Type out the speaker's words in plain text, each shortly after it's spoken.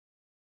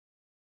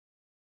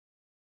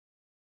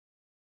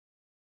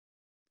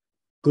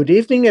Good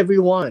evening,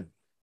 everyone.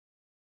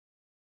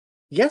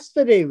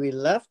 Yesterday we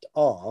left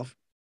off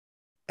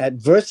at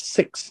verse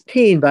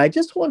 16, but I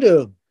just want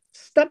to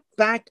step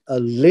back a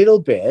little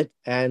bit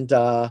and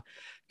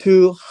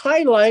to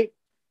highlight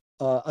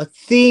a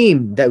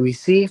theme that we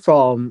see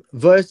from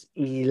verse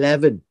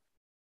 11.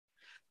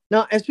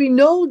 Now, as we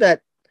know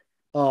that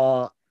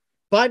uh,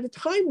 by the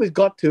time we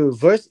got to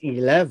verse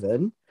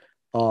 11,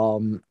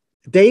 um,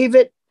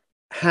 David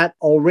had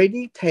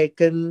already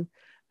taken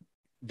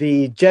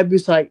the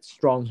Jebusite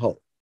stronghold,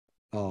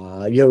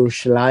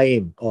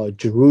 Jerusalem or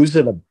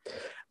Jerusalem.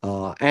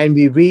 And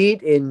we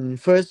read in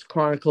First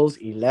Chronicles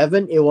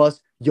 11, it was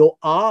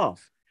Joab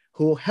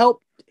who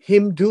helped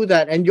him do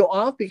that. And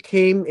Joab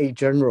became a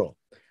general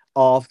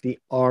of the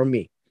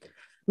army.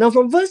 Now,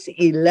 from verse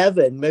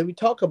 11, when we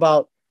talk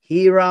about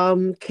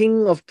Hiram,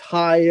 king of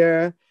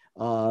Tyre,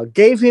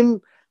 gave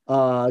him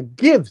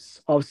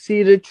gifts of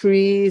cedar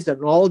trees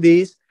and all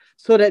these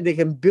so that they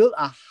can build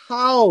a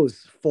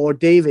house for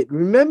David.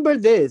 Remember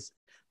this,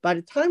 by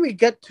the time we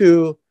get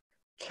to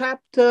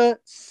chapter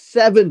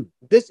 7,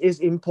 this is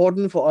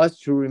important for us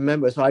to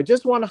remember. So I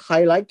just want to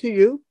highlight to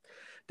you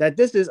that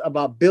this is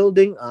about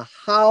building a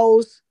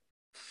house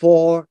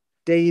for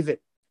David,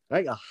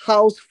 right? A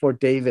house for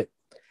David.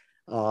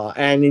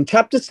 And in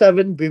chapter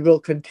 7, we will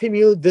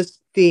continue this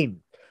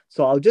theme.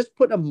 So I'll just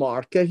put a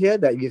marker here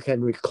that you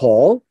can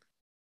recall.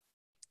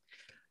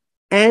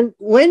 And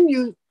when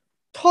you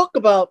talk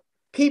about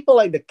people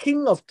like the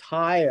king of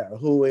Tyre,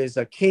 who is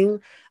a king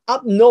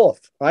up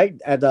north, right,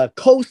 at a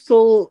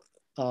coastal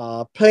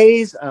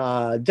place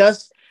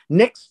just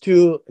next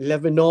to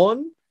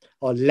Lebanon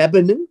or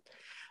Lebanon,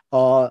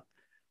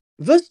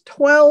 verse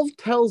 12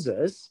 tells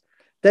us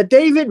that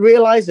David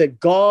realized that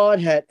God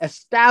had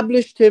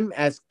established him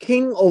as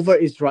king over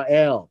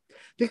Israel.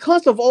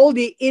 Because of all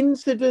the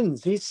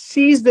incidents, he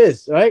sees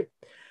this, right?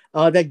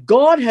 That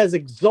God has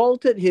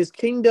exalted his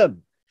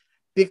kingdom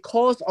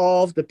because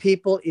of the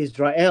people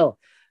Israel.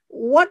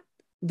 What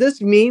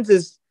this means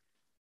is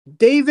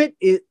David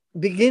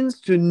begins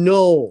to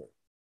know.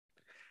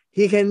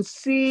 He can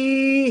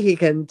see, he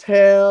can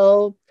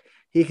tell,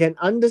 he can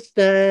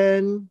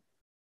understand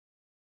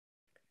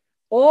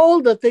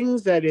all the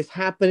things that is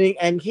happening,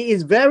 and he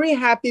is very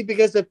happy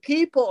because the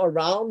people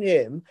around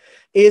him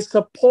is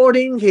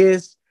supporting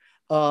his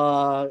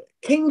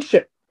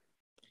kingship.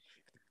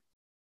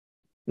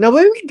 Now,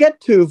 when we get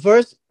to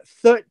verse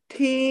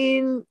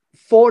 13,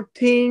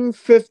 14,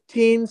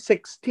 15,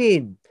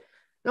 16,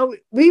 now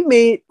we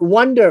may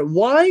wonder,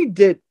 why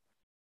did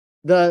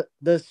the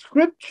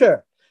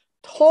scripture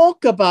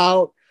talk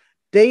about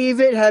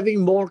David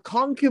having more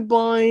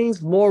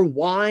concubines, more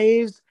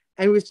wives?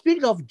 And we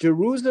speak of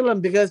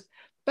Jerusalem because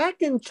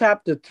back in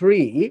chapter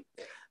 3,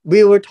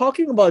 we were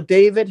talking about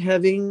David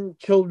having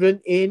children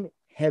in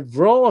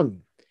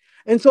Hebron.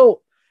 And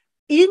so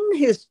in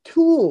his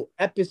two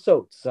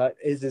episodes,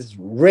 is his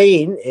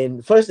reign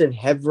in first in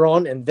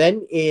Hebron and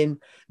then in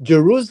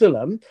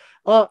Jerusalem,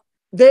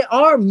 there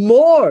are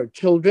more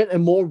children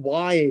and more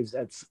wives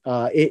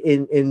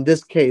in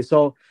this case.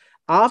 So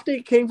after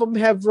he came from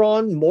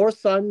Hebron, more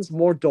sons,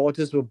 more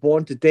daughters were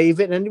born to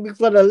David. And we've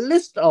got a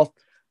list of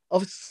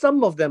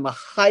some of them, a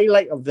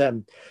highlight of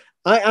them.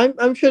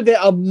 I'm sure there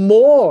are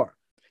more,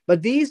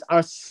 but these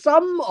are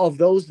some of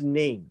those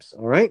names,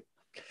 all right?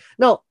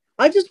 Now,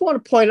 I just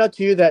want to point out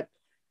to you that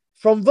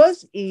from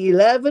verse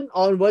 11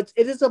 onwards,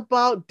 it is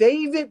about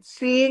David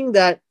seeing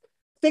that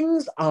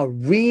things are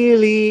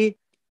really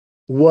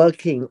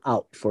working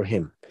out for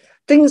him.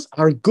 Things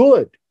are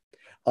good.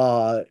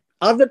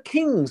 Other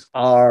kings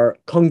are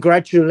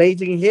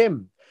congratulating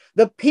him.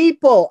 The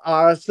people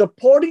are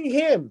supporting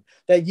him,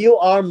 that you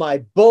are my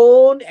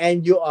bone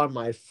and you are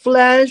my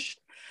flesh.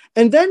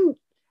 And then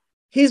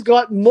he's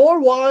got more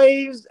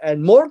wives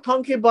and more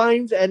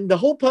concubines, and the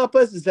whole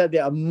purpose is that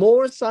there are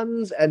more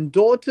sons and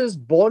daughters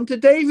born to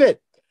David.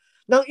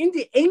 Now, in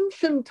the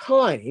ancient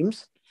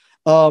times,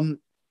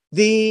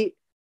 the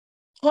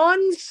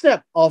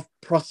concept of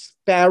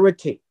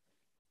prosperity,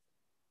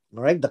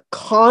 all right, the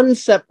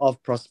concept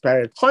of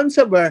prosperity,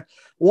 concept where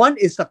one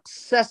is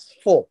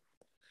successful,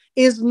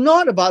 is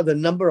not about the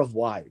number of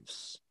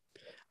wives.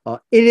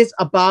 It is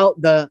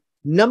about the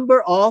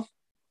number of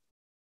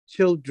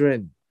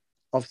children,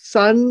 of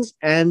sons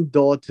and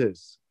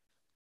daughters,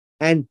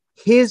 and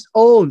his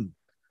own,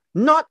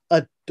 not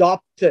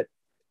adopted.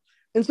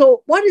 And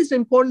so what is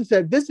important is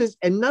that this is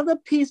another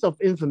piece of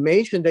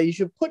information that you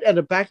should put at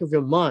the back of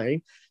your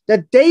mind,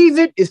 that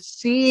David is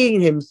seeing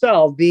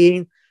himself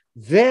being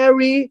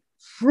very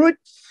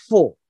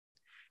fruitful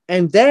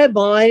and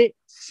thereby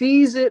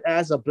sees it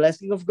as a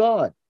blessing of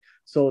God.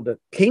 So the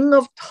king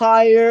of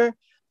Tyre,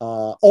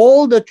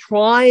 all the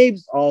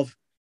tribes of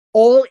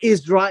all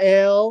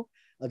Israel,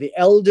 the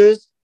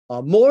elders,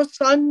 more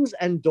sons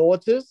and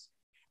daughters.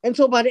 And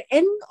so by the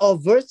end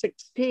of verse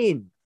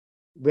 16,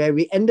 where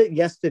we ended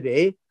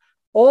yesterday,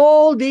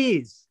 all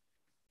these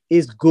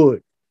is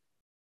good.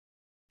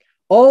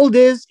 All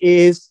this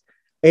is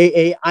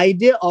a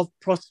idea of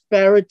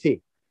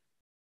prosperity.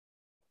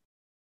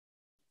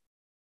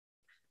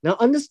 Now,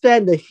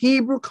 understand the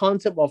Hebrew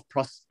concept of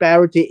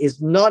prosperity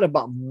is not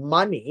about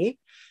money,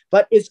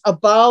 but it's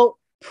about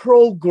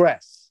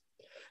progress.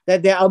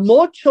 That there are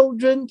more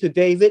children to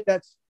David,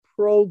 that's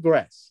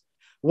progress.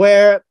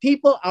 Where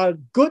people are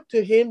good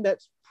to him,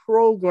 that's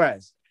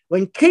progress.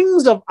 When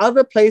kings of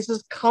other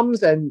places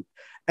comes and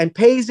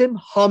pays him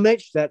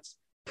homage, that's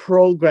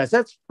progress.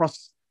 That's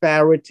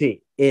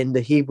prosperity in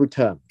the Hebrew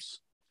terms.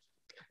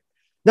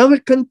 Now we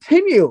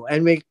continue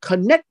and we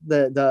connect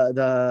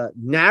the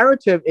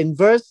narrative in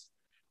verse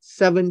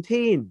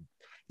 17.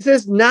 It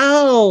says,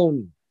 now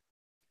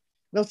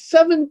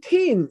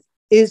 17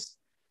 is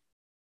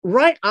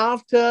right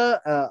after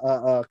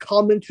a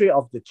commentary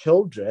of the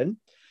children.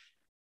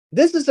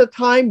 This is a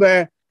time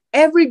where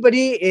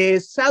everybody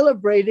is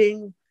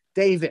celebrating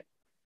David.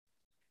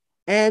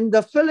 And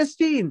the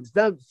Philistines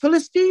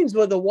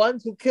were the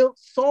ones who killed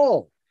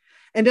Saul.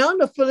 And now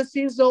the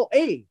Philistines know,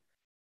 hey,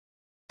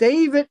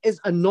 David is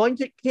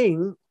anointed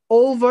king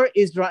over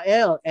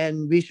Israel,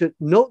 and we should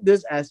note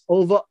this as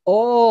over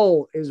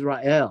all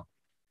Israel.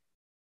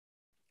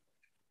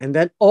 And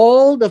then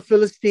all the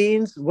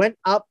Philistines went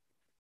up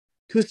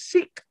to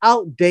seek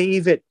out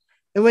David.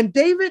 And when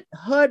David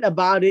heard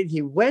about it,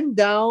 he went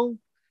down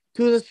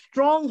to the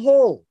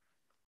stronghold.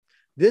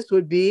 This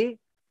would be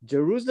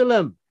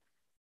Jerusalem.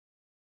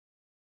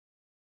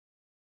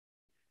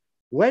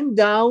 Went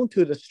down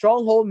to the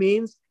stronghold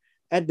means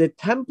at the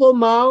Temple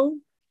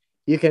Mount,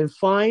 you can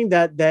find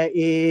that there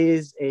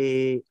is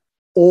a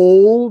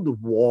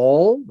old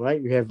wall, right?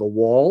 You have a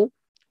wall.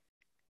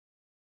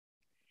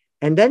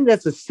 And then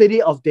there's the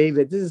city of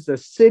David. This is the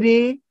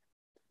city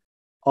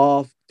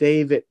of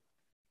David.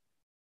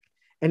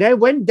 And then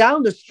went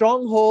down the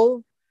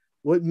stronghold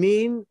would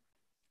mean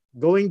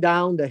going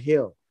down the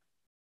hill.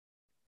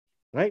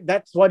 Right?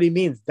 That's what it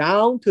means.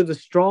 Down to the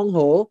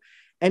stronghold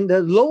and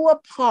the lower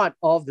part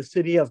of the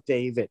city of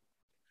David.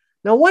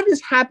 Now, what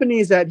is happening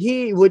is that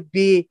he would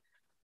be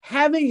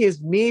having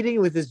his meeting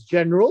with his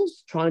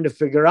generals, trying to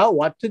figure out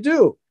what to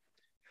do.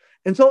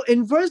 And so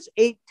in verse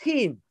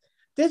 18,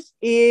 this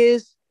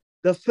is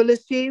the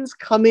Philistines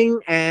coming,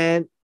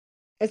 and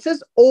it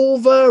says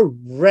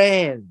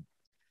overran.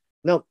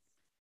 Now,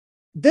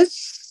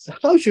 this,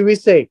 how should we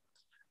say?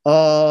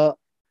 Well,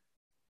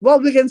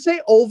 we can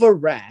say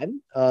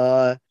overran.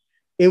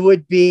 It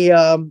would be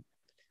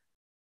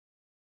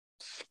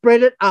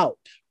spread it out.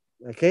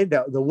 Okay,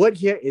 the word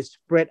here is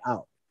spread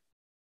out.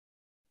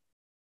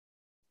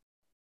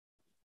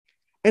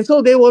 And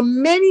so there were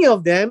many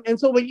of them. And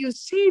so when you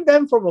see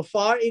them from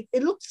afar,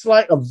 it looks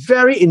like a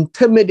very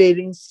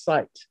intimidating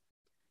sight.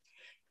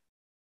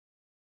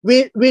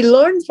 We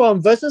learn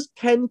from verses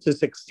 10 to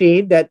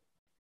 16 that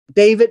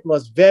David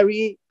was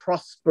very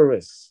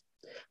prosperous.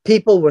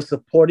 People were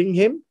supporting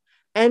him,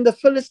 and the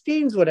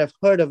Philistines would have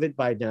heard of it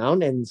by now.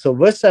 And so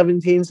verse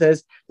 17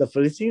 says the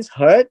Philistines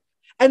heard,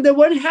 and they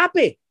weren't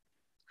happy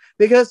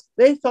because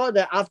they thought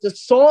that after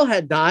Saul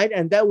had died,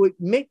 and that would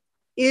make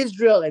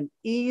Israel an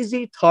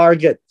easy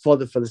target for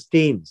the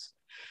Philistines.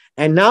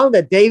 And now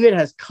that David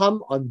has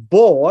come on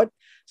board,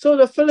 so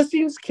the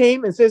Philistines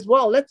came and says,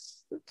 well,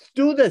 let's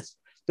do this.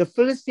 The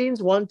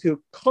Philistines want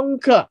to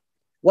conquer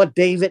what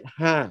David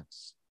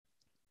has.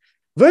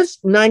 Verse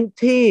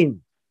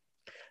 19.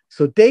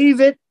 So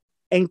David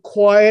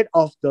inquired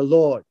of the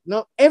Lord.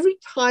 Now, every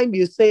time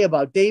you say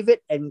about David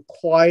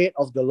inquired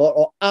of the Lord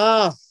or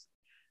asked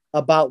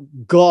about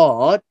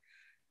God,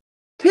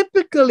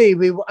 typically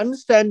we will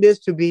understand this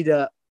to be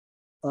the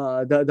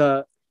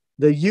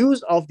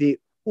use of the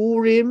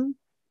Urim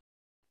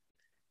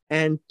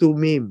and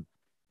Thummim,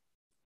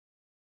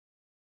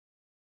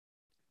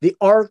 the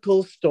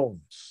oracle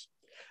stones,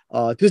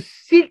 to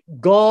seek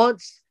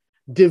God's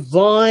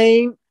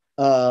divine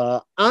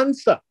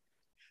answer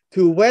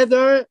to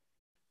whether,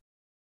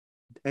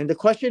 and the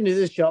question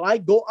is, shall I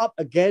go up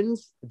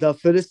against the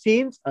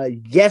Philistines? A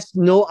yes,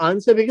 no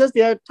answer, because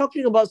they are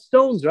talking about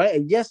stones, right? A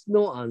yes,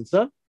 no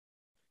answer.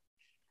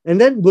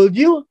 And then, will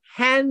you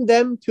hand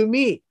them to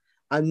me?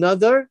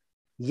 Another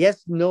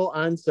yes, no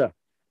answer.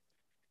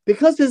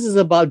 Because this is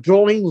about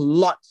drawing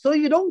lots, so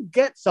you don't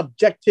get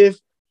subjective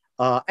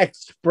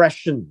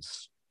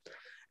expressions.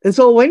 And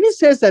so when it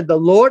says that the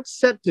Lord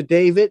said to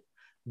David,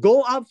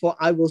 go up, for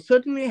I will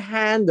certainly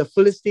hand the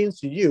Philistines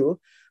to you,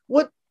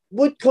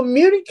 would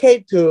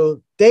communicate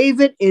to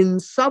David in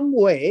some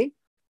way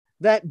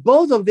that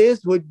both of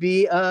this would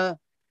be a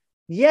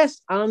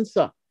yes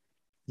answer.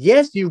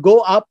 Yes, you go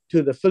up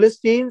to the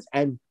Philistines,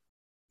 and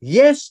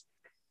yes,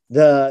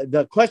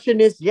 the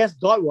question is, yes,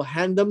 God will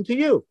hand them to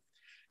you.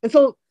 And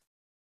so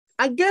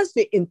I guess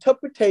the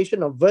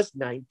interpretation of verse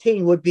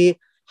 19 would be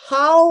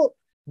how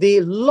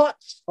the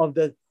lots of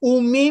the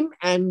Urim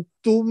and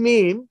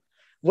Thummim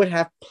would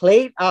have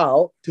played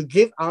out to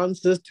give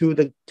answers to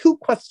the two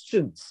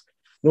questions.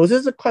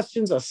 Notice the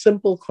questions are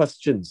simple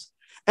questions.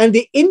 And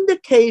the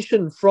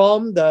indication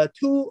from the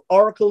two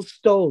oracle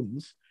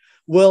stones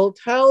will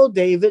tell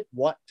David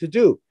what to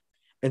do.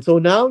 And so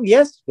now,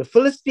 yes, the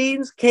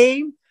Philistines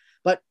came,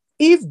 but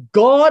if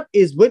God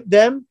is with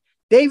them,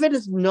 David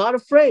is not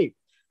afraid.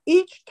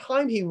 each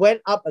time he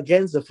went up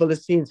against the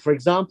Philistines, for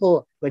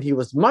example, when he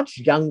was much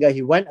younger,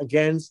 he went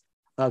against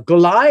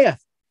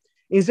Goliath.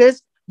 He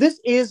says, this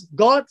is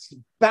God's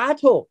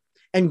battle,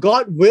 and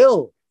God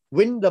will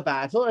win the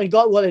battle, and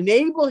God will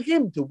enable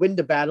him to win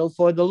the battle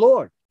for the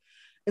Lord.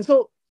 And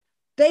so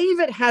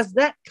David has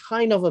that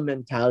kind of a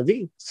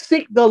mentality,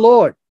 seek the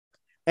Lord.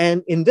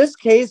 And in this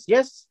case,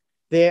 yes,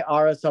 there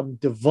are some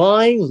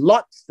divine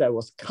lots that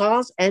was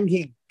cast, and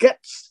he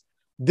gets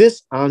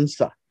this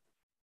answer.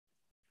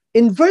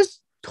 In verse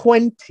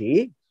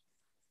 20,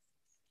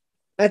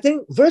 I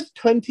think verse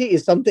 20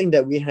 is something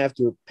that we have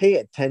to pay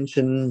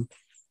attention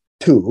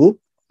to.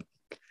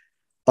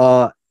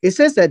 It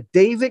says that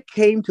David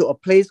came to a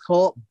place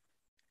called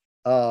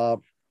uh,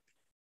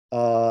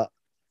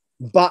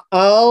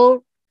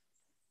 Baal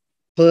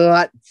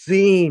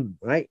Perazim,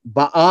 right?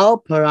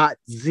 Baal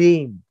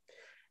Perazim.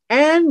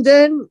 And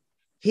then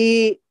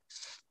he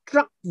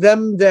struck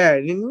them there.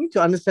 You need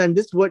to understand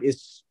this word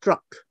is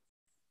struck.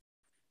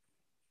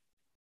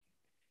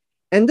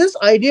 And this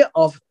idea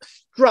of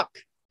struck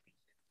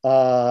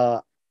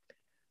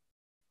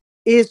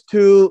is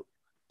to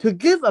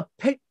give a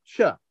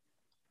picture,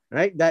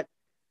 right? That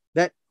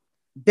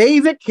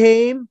David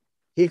came,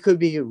 he could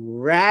be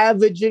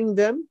ravaging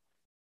them,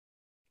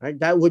 right?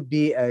 That would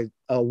be a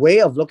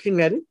way of looking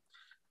at it.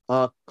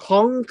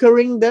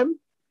 Conquering them.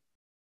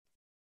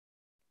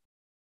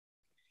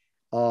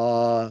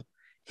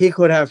 He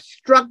could have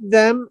struck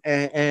them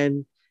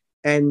and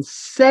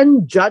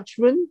sent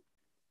judgment.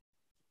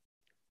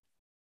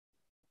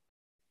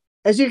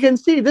 As you can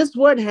see, this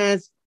word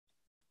has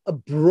a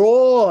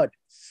broad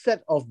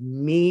set of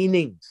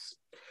meanings.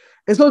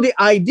 And so the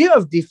idea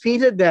of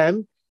defeated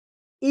them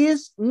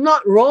is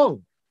not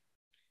wrong.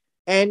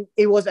 And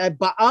it was at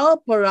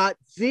Baal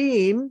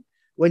Perazim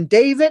when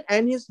David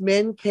and his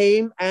men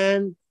came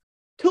and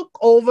took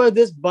over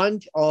this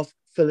bunch of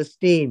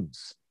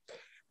Philistines.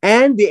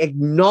 And the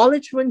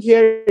acknowledgement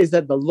here is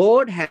that the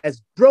Lord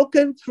has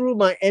broken through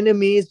my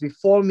enemies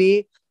before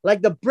me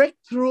like the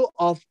breakthrough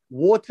of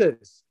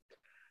waters.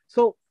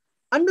 So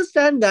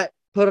understand that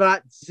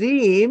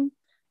Perazim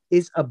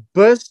is a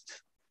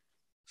burst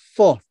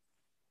forth.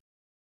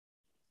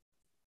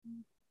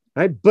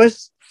 Right?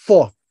 Burst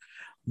forth.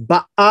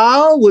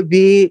 Baal would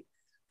be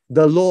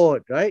the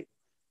Lord, right?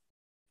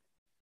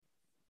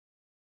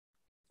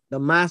 The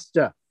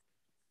master.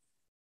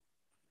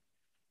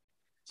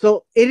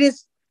 So it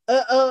is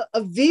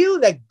a view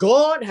that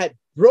God had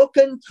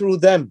broken through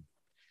them.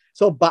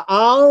 So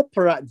Baal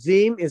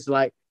Perazim is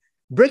like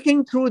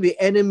breaking through the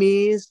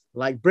enemies,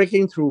 like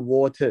breaking through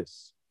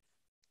waters.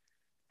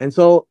 And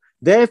so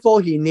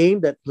therefore he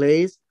named that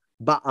place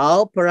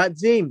Baal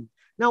Perazim.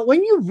 Now,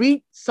 when you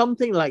read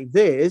something like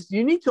this,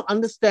 you need to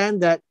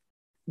understand that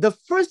the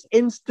first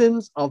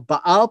instance of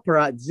Baal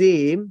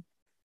Perazim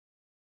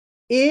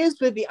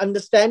is with the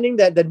understanding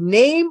that the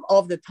name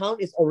of the town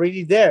is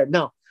already there.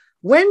 Now,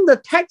 when the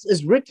text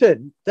is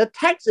written, the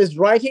text is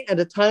writing at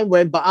a time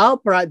when Baal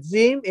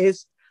Perazim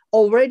is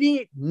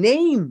already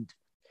named.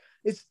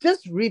 It's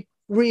just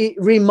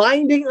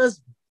reminding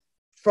us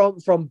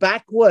from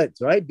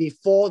backwards, right?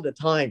 Before the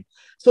time.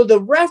 So the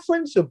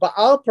reference to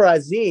Baal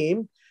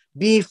Perazim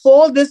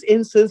before this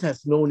instance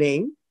has no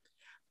name.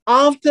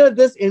 After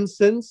this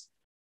instance,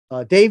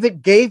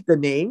 David gave the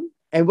name.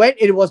 And when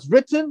it was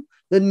written,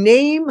 the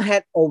name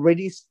had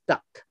already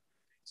stuck.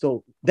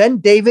 So then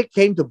David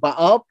came to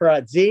Baal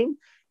Perazim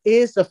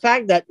is the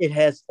fact that it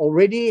has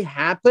already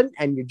happened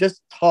and you're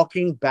just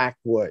talking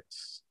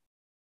backwards.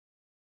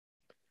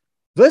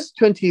 Verse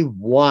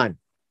 21.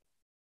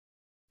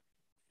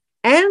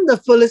 And the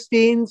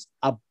Philistines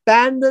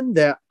abandoned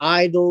their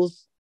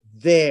idols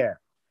there.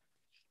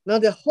 Now,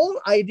 the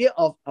whole idea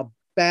of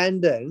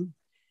abandon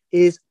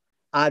is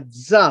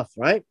adzaf,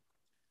 right?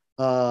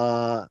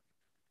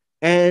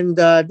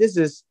 This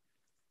is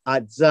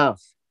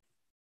adzaf.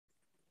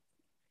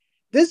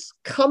 This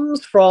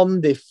comes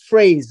from the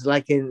phrase,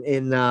 like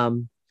in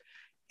the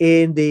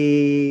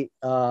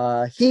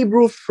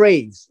Hebrew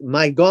phrase,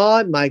 my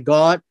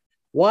God,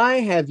 why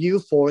have you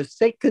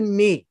forsaken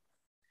me?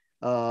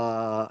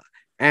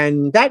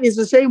 And that is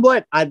the same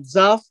word,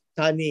 adzaf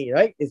tani,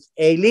 right? It's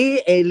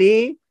Eli,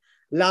 Eli,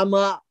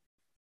 lama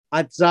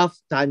adzaf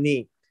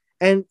tani.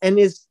 And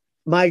it's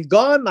my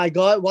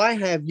God, why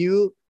have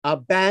you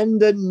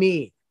abandoned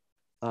me?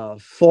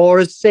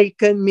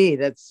 Forsaken me.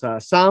 That's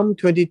Psalm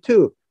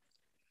 22.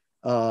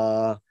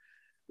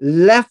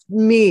 Left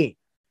me.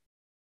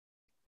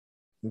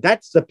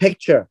 That's the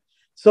picture.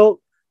 So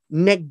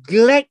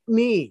neglect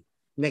me,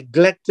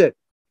 neglected.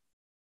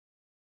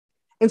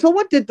 And so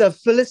what did the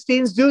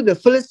Philistines do? The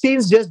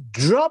Philistines just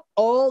dropped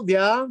all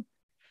their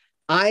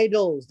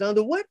idols. Now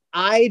the word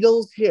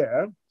idols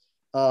here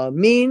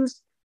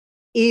means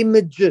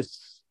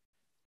images,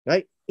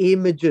 right?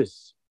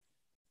 Images.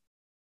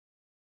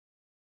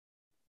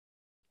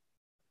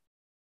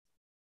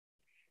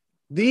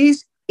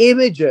 These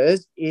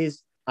images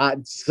is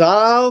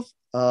adzaf.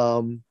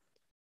 And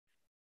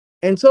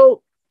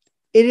so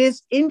it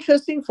is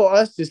interesting for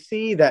us to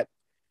see that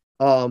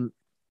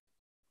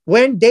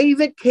When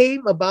David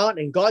came about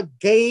and God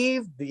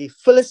gave the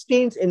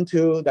Philistines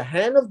into the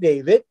hand of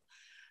David,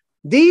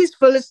 these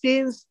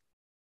Philistines,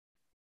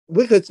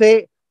 we could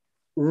say,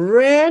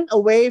 ran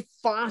away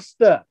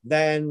faster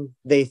than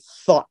they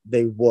thought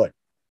they would.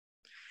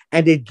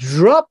 And they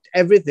dropped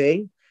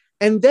everything.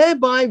 And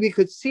thereby we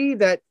could see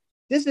that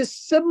this is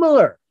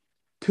similar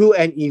to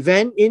an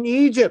event in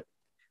Egypt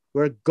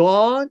where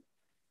God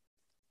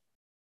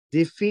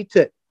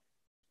defeated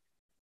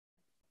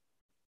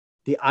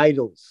the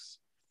idols.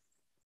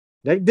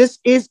 Like, this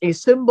is a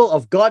symbol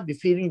of God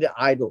defeating the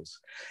idols.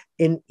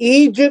 In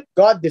Egypt,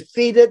 God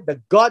defeated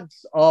the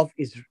gods of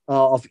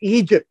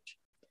Egypt.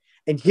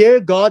 And here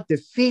God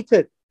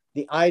defeated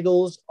the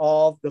idols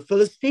of the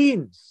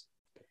Philistines.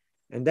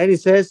 And then he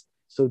says,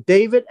 so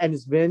David and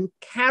his men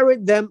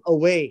carried them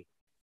away.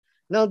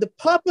 Now, the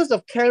purpose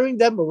of carrying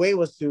them away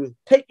was to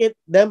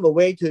them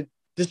away to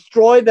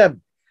destroy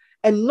them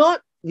and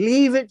not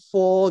leave it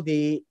for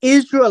the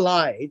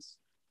Israelites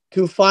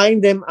to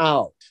find them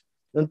out.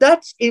 Now,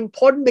 that's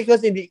important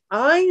because in the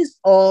eyes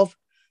of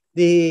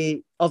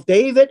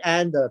David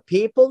and the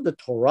people, the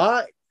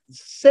Torah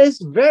says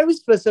very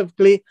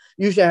specifically,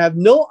 you shall have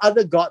no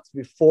other gods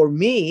before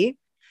me.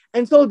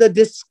 And so the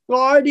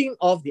discarding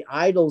of the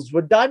idols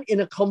were done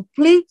in a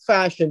complete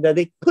fashion that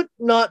they could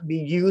not be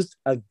used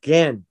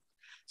again.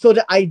 So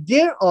the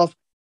idea of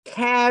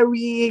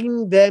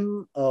carrying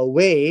them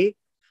away,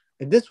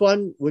 and this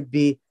one would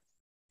be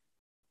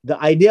the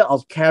idea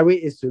of carry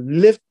is to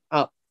lift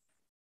up,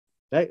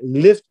 right?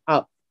 Lift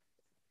up.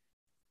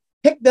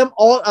 Pick them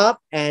all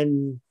up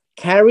and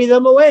carry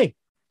them away,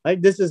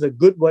 right? This is a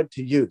good word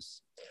to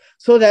use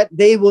so that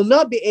they will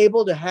not be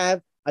able to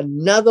have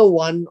another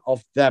one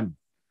of them.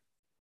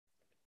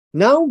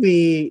 Now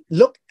we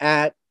look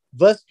at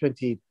verse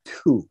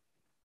 22.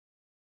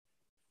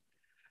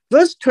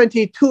 Verse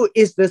 22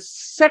 is the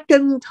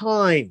second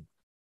time.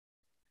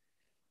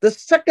 The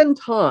second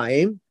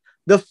time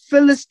the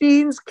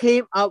Philistines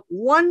came up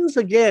once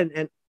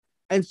again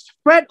and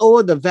spread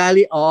over the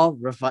valley of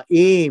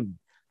Rephaim.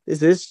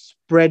 This is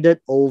spreaded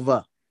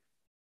over.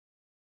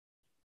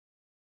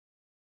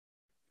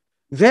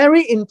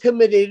 Very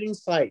intimidating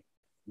sight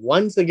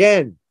once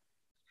again.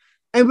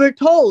 And we're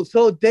told,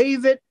 so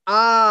David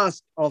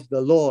asked of the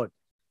Lord.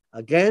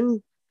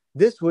 Again,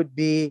 this would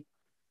be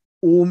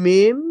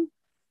Umim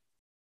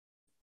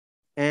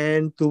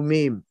and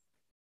Tumim.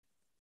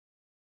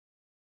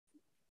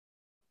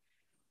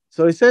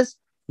 So it says,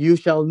 you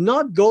shall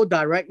not go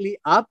directly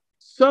up,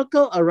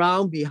 circle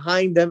around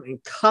behind them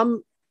and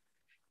come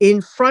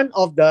in front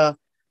of the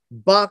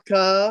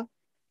baka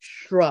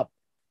shrub.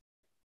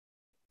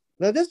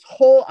 Now, this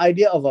whole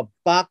idea of a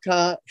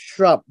baka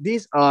shrub,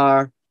 these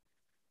are,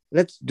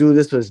 let's do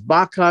this first.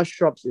 Baka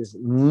shrubs is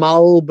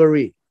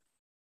mulberry.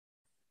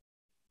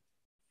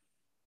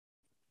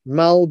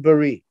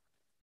 Mulberry.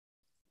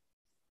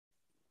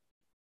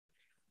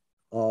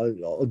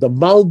 The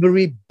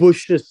mulberry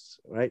bushes,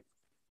 right?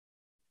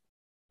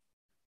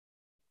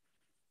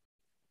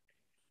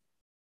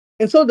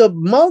 And so the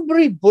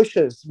mulberry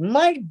bushes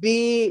might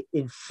be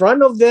in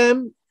front of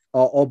them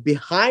or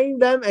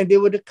behind them, and they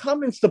would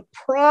come and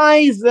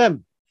surprise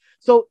them.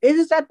 So it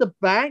is at the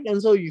back,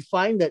 and so you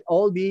find that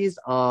all these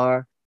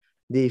are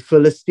the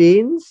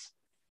Philistines.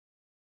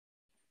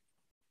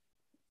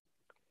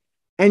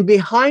 And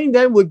behind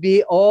them would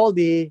be all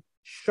the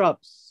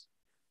shrubs,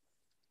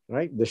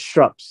 right? The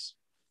shrubs.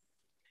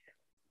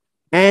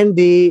 And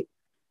the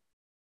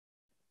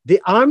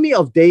army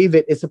of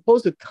David is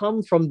supposed to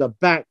come from the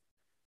back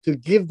to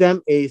give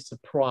them a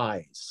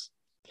surprise.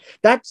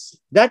 That's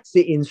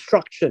the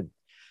instruction.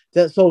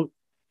 So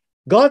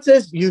God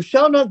says, you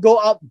shall not go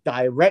up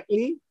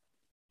directly,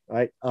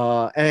 right?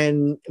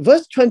 And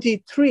verse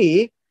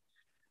 23,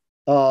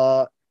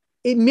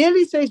 it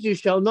merely says you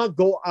shall not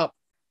go up.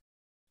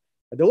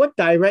 The word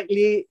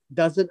directly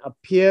doesn't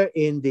appear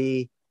in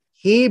the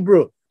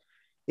Hebrew.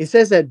 It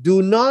says that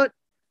do not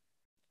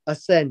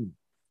ascend.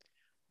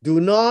 Do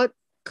not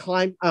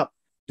climb up.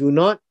 Do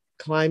not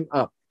climb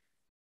up.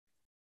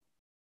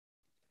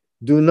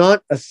 Do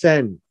not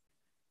ascend.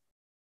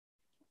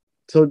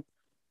 So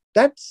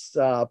that's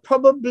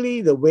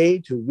probably the way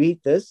to read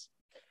this.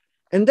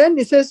 And then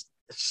it says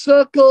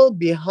circle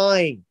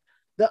behind.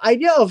 The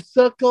idea of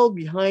circle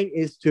behind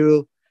is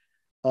to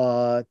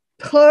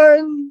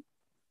turn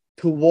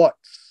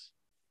towards,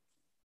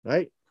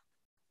 right?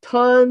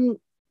 Turn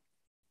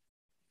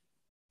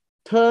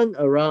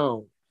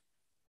around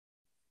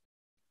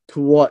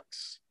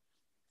towards.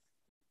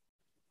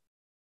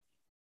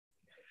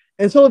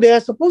 And so they are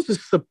supposed to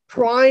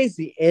surprise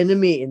the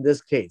enemy in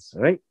this case,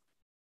 right?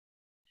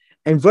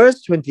 And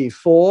verse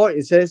 24,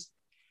 it says,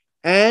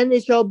 and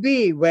it shall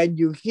be when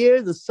you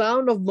hear the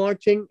sound of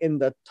marching in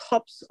the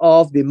tops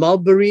of the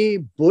mulberry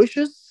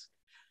bushes,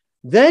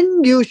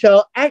 then you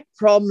shall act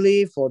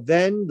promptly, for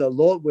then the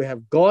Lord will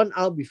have gone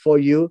out before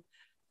you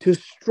to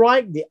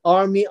strike the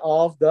army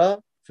of the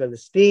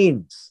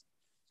Philistines.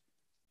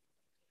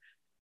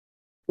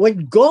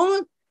 When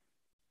God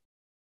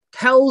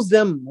tells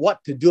them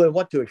what to do and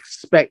what to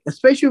expect,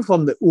 especially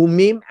from the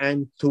Urim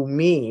and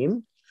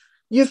Thummim,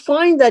 you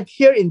find that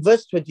here in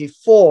verse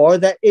 24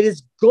 that it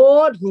is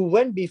God who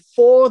went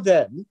before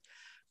them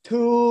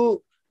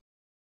to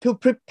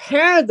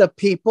prepare the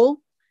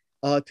people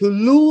to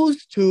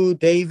lose to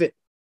David.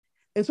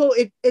 And so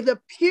it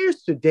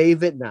appears to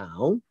David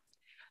now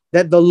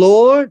that the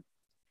Lord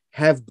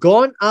have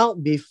gone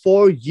out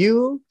before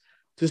you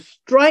to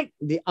strike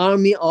the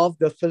army of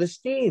the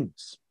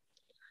Philistines.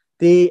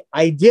 The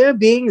idea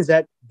being is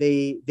that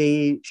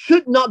they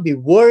should not be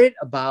worried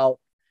about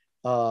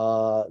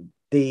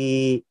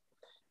the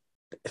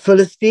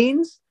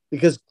Philistines,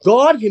 because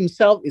God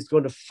himself is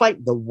going to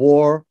fight the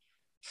war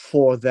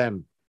for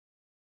them.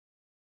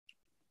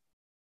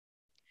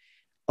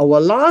 Our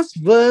last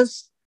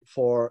verse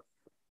for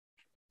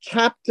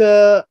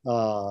chapter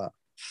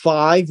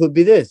 5 would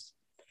be this.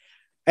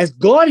 As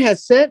God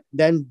has said,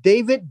 then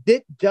David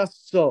did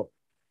just so.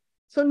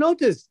 So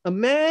notice, a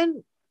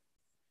man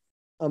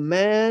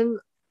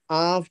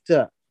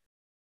after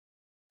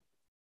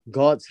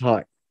God's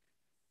heart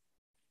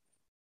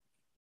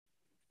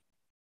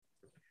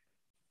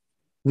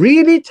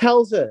really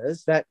tells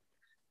us that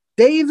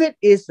David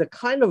is the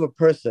kind of a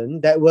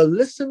person that will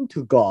listen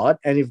to God,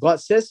 and if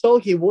God says so,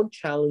 he won't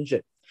challenge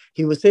it.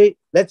 He will say,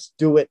 let's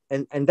do it.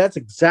 And that's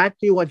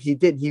exactly what he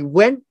did. He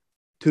went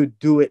to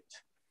do it.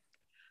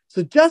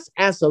 So just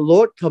as the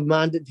Lord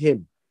commanded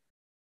him.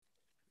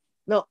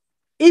 Now,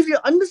 if you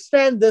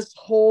understand this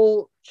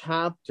whole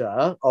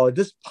chapter, or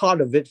this part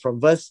of it from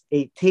verse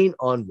 18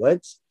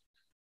 onwards,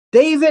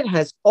 David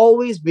has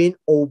always been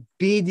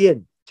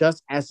obedient,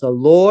 just as the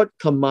Lord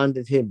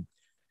commanded him.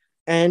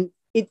 And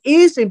it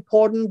is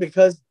important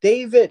because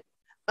David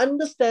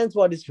understands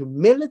what is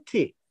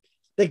humility,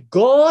 that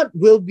God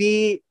will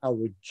be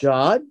our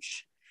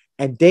judge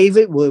and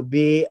David will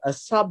be a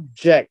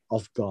subject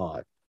of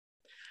God.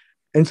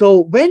 And so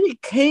when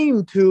it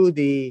came to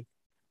the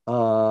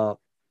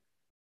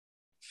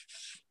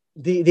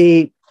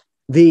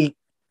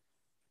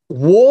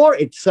war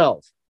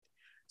itself,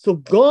 so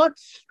God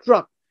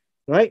struck,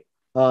 right?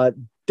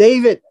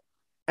 David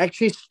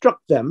actually struck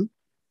them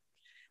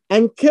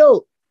and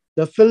killed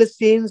the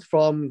Philistines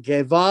from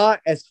Geba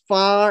as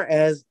far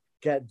as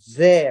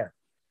Gazer.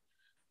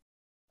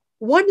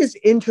 What is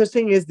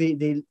interesting is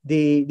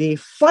the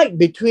fight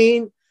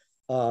between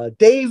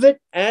David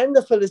and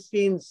the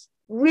Philistines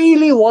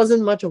really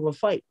wasn't much of a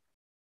fight.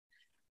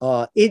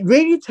 It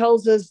really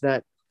tells us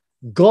that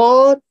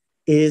God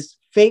is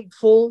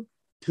faithful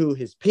to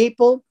his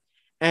people,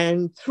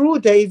 and through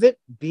David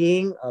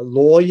being a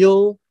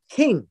loyal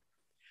king,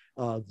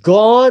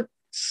 God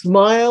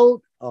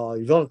smiled, or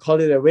you want to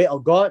call it a way,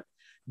 or God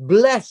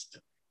blessed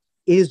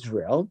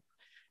Israel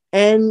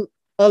and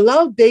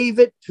allowed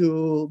David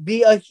to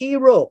be a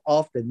hero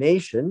of the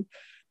nation,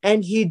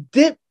 and he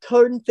did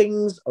turn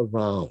things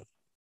around.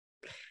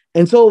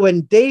 And so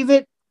when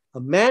David, a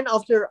man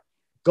after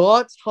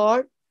God's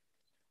heart,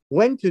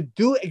 went to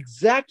do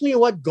exactly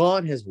what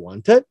God has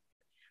wanted,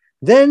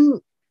 then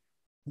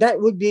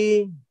that would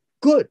be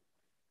good.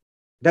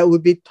 That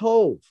would be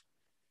tov.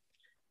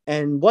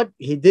 And what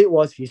he did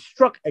was he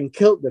struck and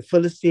killed the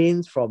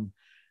Philistines from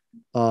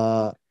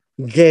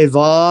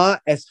Geba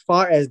as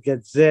far as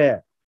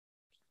Gazer.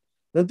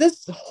 Now,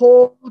 this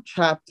whole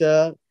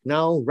chapter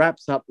now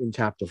wraps up in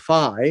chapter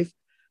 5,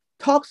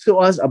 talks to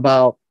us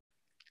about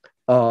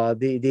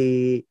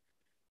the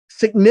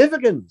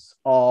significance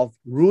of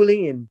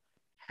ruling in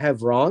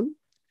Hebron,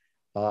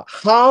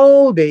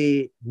 how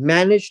they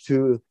managed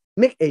to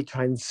make a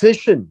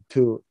transition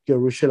to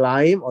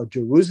Jerusalem or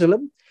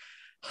Jerusalem,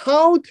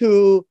 how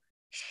to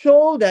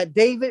show that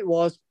David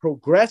was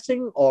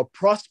progressing or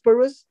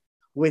prosperous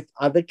with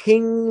other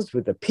kings,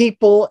 with the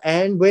people,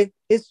 and with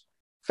his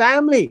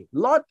family,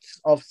 lots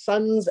of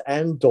sons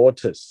and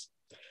daughters.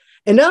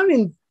 And now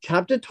in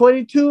chapter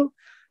 22,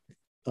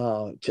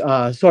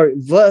 chapter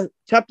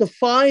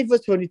 5,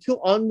 verse 22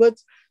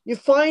 onwards, you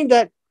find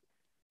that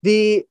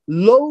the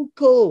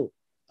local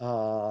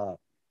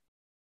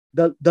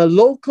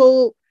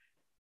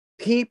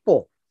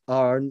people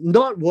are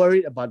not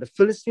worried about the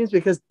Philistines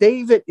because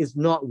David is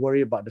not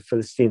worried about the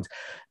Philistines.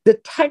 The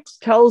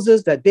text tells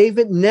us that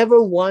David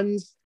never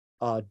once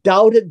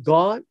doubted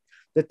God.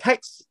 The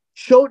text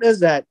showed us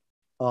that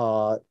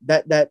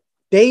that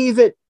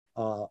David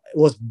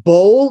was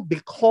bold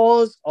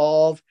because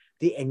of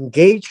the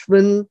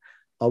engagement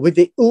with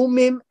the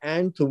Urim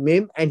and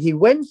Thummim, and he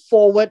went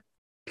forward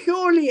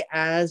purely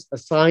as a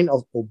sign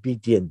of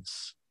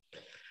obedience.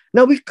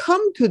 Now we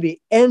come to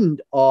the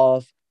end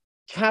of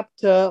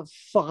chapter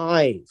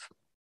 5,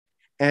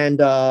 and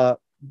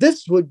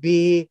this would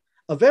be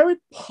a very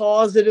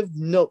positive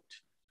note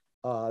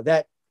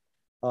that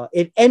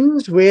it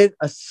ends with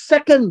a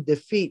second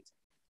defeat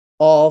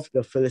of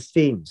the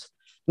Philistines.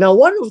 Now,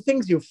 one of the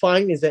things you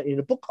find is that in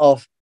the book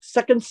of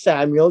 2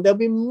 Samuel, there'll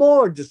be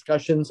more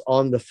discussions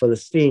on the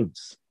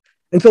Philistines.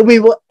 And so we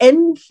will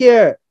end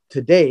here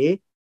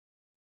today